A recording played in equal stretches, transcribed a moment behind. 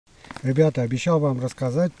Ребята, обещал вам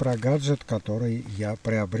рассказать про гаджет, который я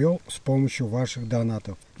приобрел с помощью ваших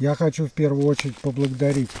донатов. Я хочу в первую очередь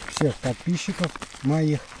поблагодарить всех подписчиков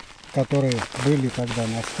моих, которые были тогда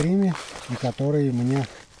на стриме и которые мне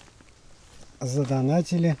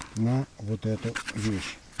задонатили на вот эту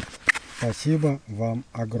вещь. Спасибо вам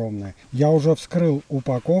огромное. Я уже вскрыл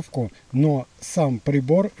упаковку, но сам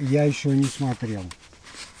прибор я еще не смотрел.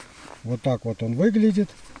 Вот так вот он выглядит.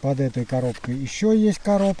 Под этой коробкой еще есть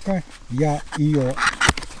коробка. Я ее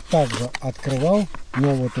также открывал,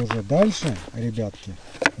 но вот уже дальше, ребятки,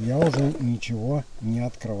 я уже ничего не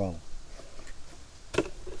открывал.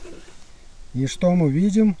 И что мы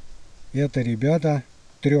видим? Это, ребята,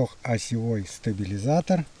 трехосевой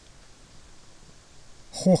стабилизатор.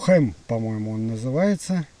 Hohem, по-моему, он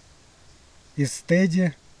называется.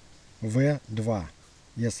 iSteady V2,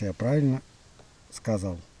 если я правильно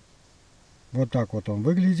сказал. Вот так вот он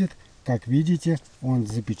выглядит. Как видите, он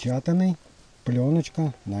запечатанный.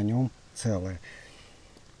 Пленочка на нем целая.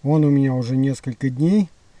 Он у меня уже несколько дней.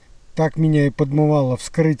 Так меня и подмывало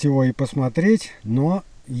вскрыть его и посмотреть. Но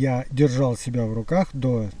я держал себя в руках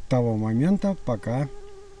до того момента, пока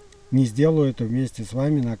не сделаю это вместе с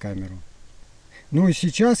вами на камеру. Ну и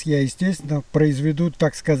сейчас я, естественно, произведу,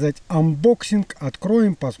 так сказать, анбоксинг.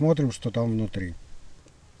 Откроем, посмотрим, что там внутри.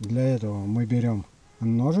 Для этого мы берем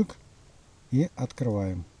ножик и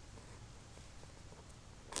открываем.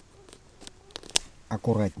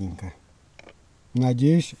 Аккуратненько.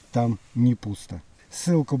 Надеюсь, там не пусто.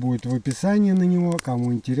 Ссылка будет в описании на него.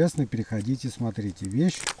 Кому интересно, переходите, смотрите.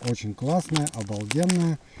 Вещь очень классная,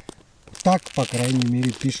 обалденная. Так, по крайней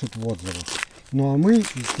мере, пишут в отзывах. Ну а мы,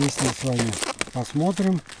 естественно, с вами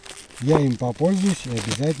посмотрим. Я им попользуюсь и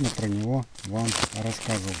обязательно про него вам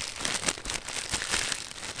расскажу.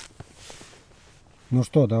 Ну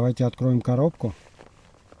что, давайте откроем коробку.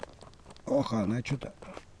 Ох, она что-то...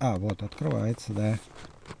 А, вот, открывается, да.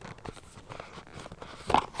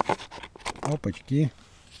 Опачки.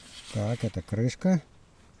 Так, это крышка.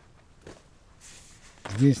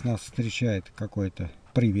 Здесь нас встречает какое-то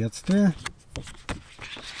приветствие.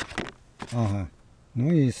 Ага.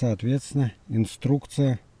 Ну и, соответственно,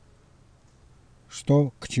 инструкция,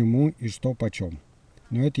 что к чему и что почем.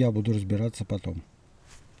 Но это я буду разбираться потом.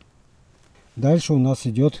 Дальше у нас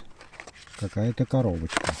идет какая-то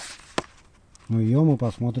коробочка. Но ее мы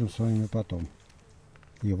посмотрим с вами потом.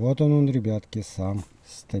 И вот он, ребятки, сам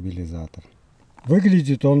стабилизатор.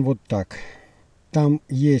 Выглядит он вот так. Там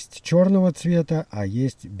есть черного цвета, а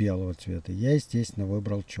есть белого цвета. Я, естественно,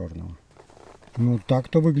 выбрал черного. Ну,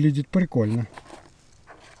 так-то выглядит прикольно.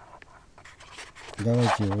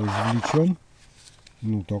 Давайте его извлечем.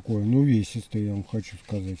 Ну, такой, ну, увесистый, я вам хочу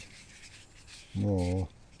сказать. О,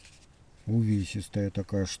 увесистая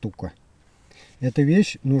такая штука. Эта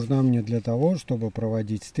вещь нужна мне для того, чтобы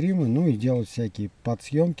проводить стримы, ну и делать всякие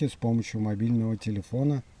подсъемки с помощью мобильного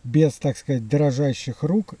телефона. Без, так сказать, дрожащих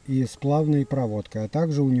рук и с плавной проводкой. А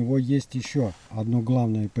также у него есть еще одно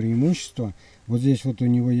главное преимущество. Вот здесь вот у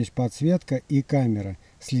него есть подсветка и камера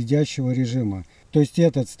следящего режима. То есть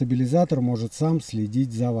этот стабилизатор может сам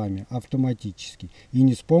следить за вами автоматически. И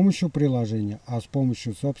не с помощью приложения, а с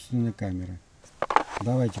помощью собственной камеры.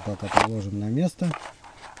 Давайте пока положим на место.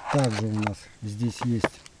 Также у нас здесь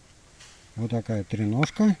есть вот такая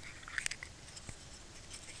треножка.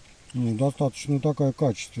 Ну, достаточно такая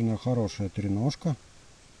качественная, хорошая треножка.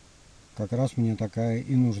 Как раз мне такая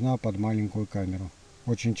и нужна под маленькую камеру.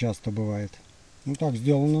 Очень часто бывает. Ну, так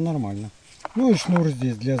сделано нормально. Ну и шнур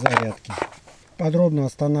здесь для зарядки. Подробно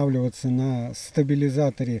останавливаться на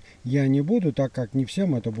стабилизаторе я не буду, так как не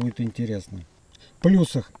всем это будет интересно.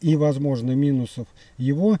 Плюсах и, возможно, минусов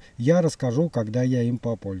его я расскажу, когда я им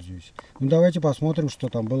попользуюсь. Ну, давайте посмотрим, что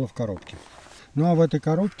там было в коробке. Ну, а в этой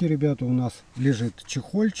коробке, ребята, у нас лежит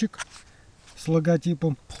чехольчик с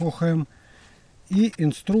логотипом Hohem и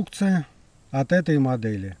инструкция от этой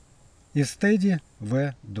модели iSteady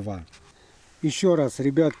V2. Еще раз,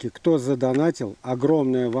 ребятки, кто задонатил,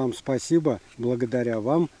 огромное вам спасибо. Благодаря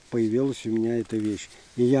вам появилась у меня эта вещь.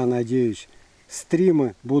 И я надеюсь,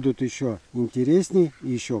 стримы будут еще интересней,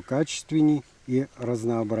 еще качественней и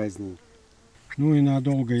разнообразней. Ну и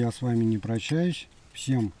надолго я с вами не прощаюсь.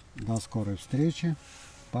 Всем до скорой встречи.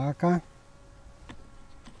 Пока.